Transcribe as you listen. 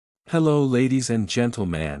Hello ladies and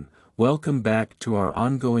gentlemen, welcome back to our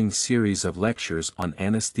ongoing series of lectures on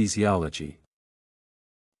anesthesiology.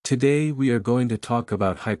 Today we are going to talk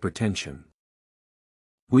about hypertension.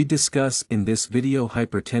 We discuss in this video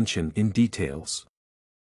hypertension in details.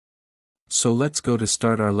 So let's go to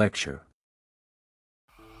start our lecture.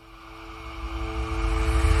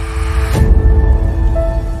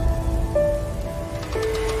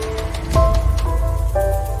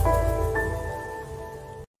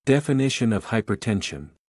 Definition of hypertension.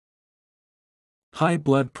 High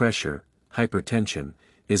blood pressure, hypertension,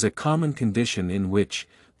 is a common condition in which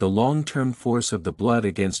the long-term force of the blood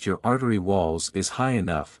against your artery walls is high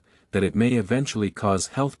enough that it may eventually cause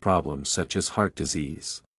health problems such as heart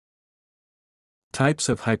disease. Types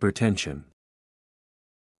of hypertension.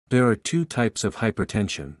 There are two types of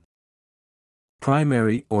hypertension.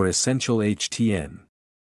 Primary or essential HTN.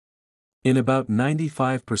 In about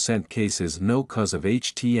 95% cases no cause of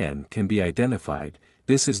HTN can be identified.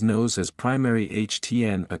 This is known as primary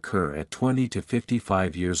HTN occur at 20 to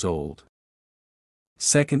 55 years old.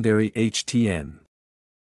 Secondary HTN.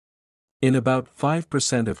 In about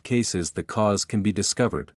 5% of cases the cause can be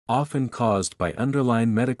discovered, often caused by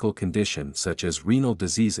underlying medical conditions such as renal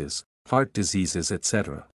diseases, heart diseases,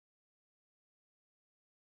 etc.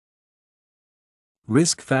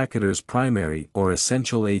 Risk factors. Primary or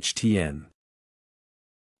essential HTN.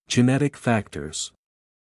 Genetic factors.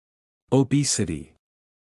 Obesity.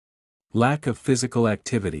 Lack of physical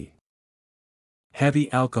activity. Heavy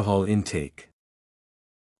alcohol intake.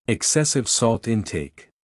 Excessive salt intake.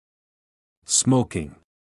 Smoking.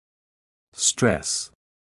 Stress.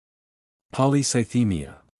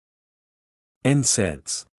 Polycythemia.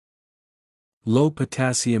 NSAIDs. Low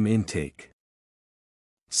potassium intake.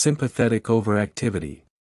 Sympathetic overactivity.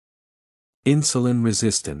 Insulin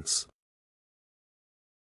resistance.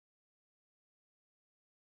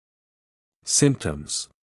 Symptoms.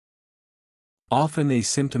 Often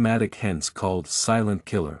asymptomatic, hence called silent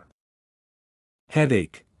killer.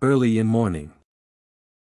 Headache, early in morning.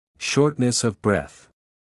 Shortness of breath.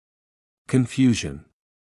 Confusion.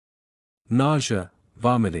 Nausea,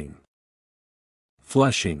 vomiting.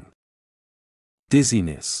 Flushing.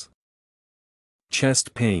 Dizziness.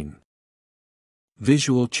 Chest pain.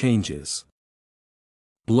 Visual changes.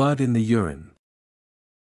 Blood in the urine.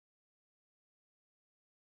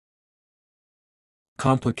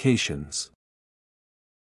 Complications.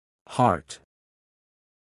 Heart.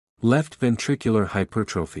 Left ventricular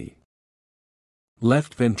hypertrophy.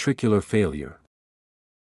 Left ventricular failure.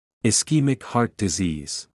 Ischemic heart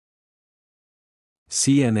disease.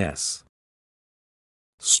 CNS.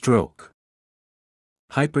 Stroke.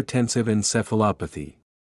 Hypertensive encephalopathy.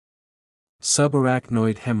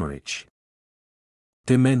 Subarachnoid hemorrhage.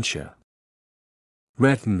 Dementia.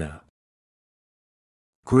 Retina.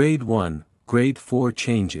 Grade 1, Grade 4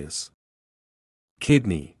 changes.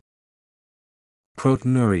 Kidney.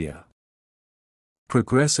 Proteinuria.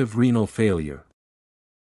 Progressive renal failure.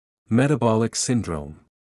 Metabolic syndrome.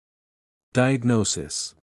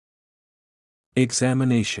 Diagnosis.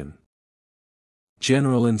 Examination.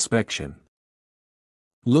 General inspection.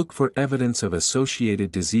 Look for evidence of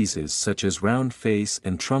associated diseases such as round face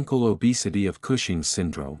and truncal obesity of Cushing's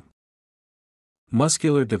syndrome.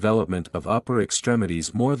 Muscular development of upper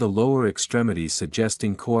extremities, more the lower extremities,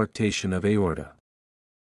 suggesting coarctation of aorta.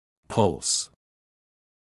 Pulse.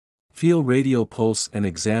 Feel radial pulse and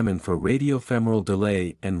examine for radiofemoral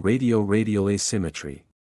delay and radio-radial asymmetry.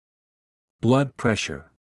 Blood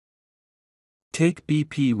pressure. Take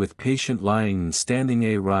BP with patient lying and standing.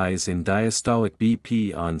 A rise in diastolic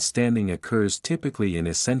BP on standing occurs typically in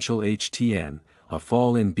essential HTN. A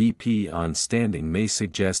fall in BP on standing may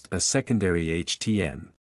suggest a secondary HTN.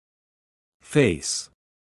 Face.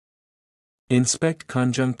 Inspect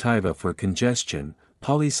conjunctiva for congestion,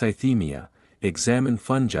 polycythemia. Examine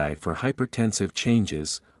fungi for hypertensive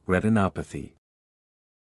changes, retinopathy.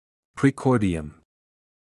 Precordium.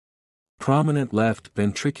 Prominent left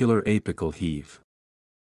ventricular apical heave.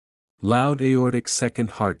 Loud aortic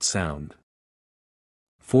second heart sound.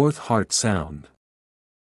 Fourth heart sound.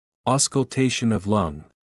 Auscultation of lung.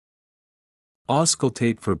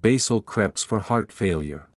 Auscultate for basal creps for heart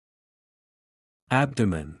failure.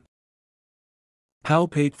 Abdomen.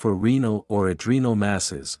 Palpate for renal or adrenal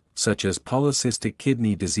masses, such as polycystic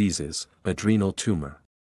kidney diseases, adrenal tumor.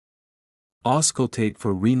 Auscultate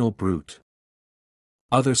for renal brute.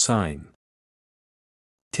 Other sign.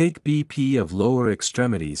 Take BP of lower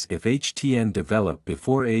extremities if HTN develop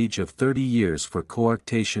before age of 30 years for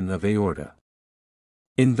coarctation of aorta.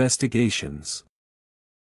 Investigations.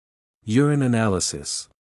 Urine analysis.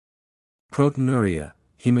 Proteinuria,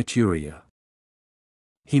 hematuria.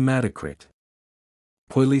 Hematocrit.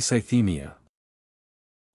 Polycythemia.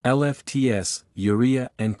 LFTs, urea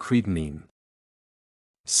and creatinine.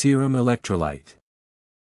 Serum electrolyte.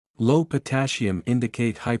 Low potassium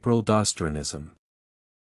indicate hyperaldosteronism.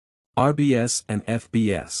 RBS and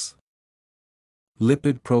FBS.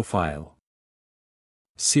 Lipid profile.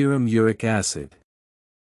 Serum uric acid.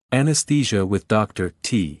 Anesthesia with Dr.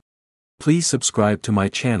 T. Please subscribe to my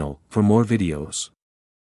channel for more videos.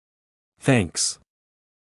 Thanks.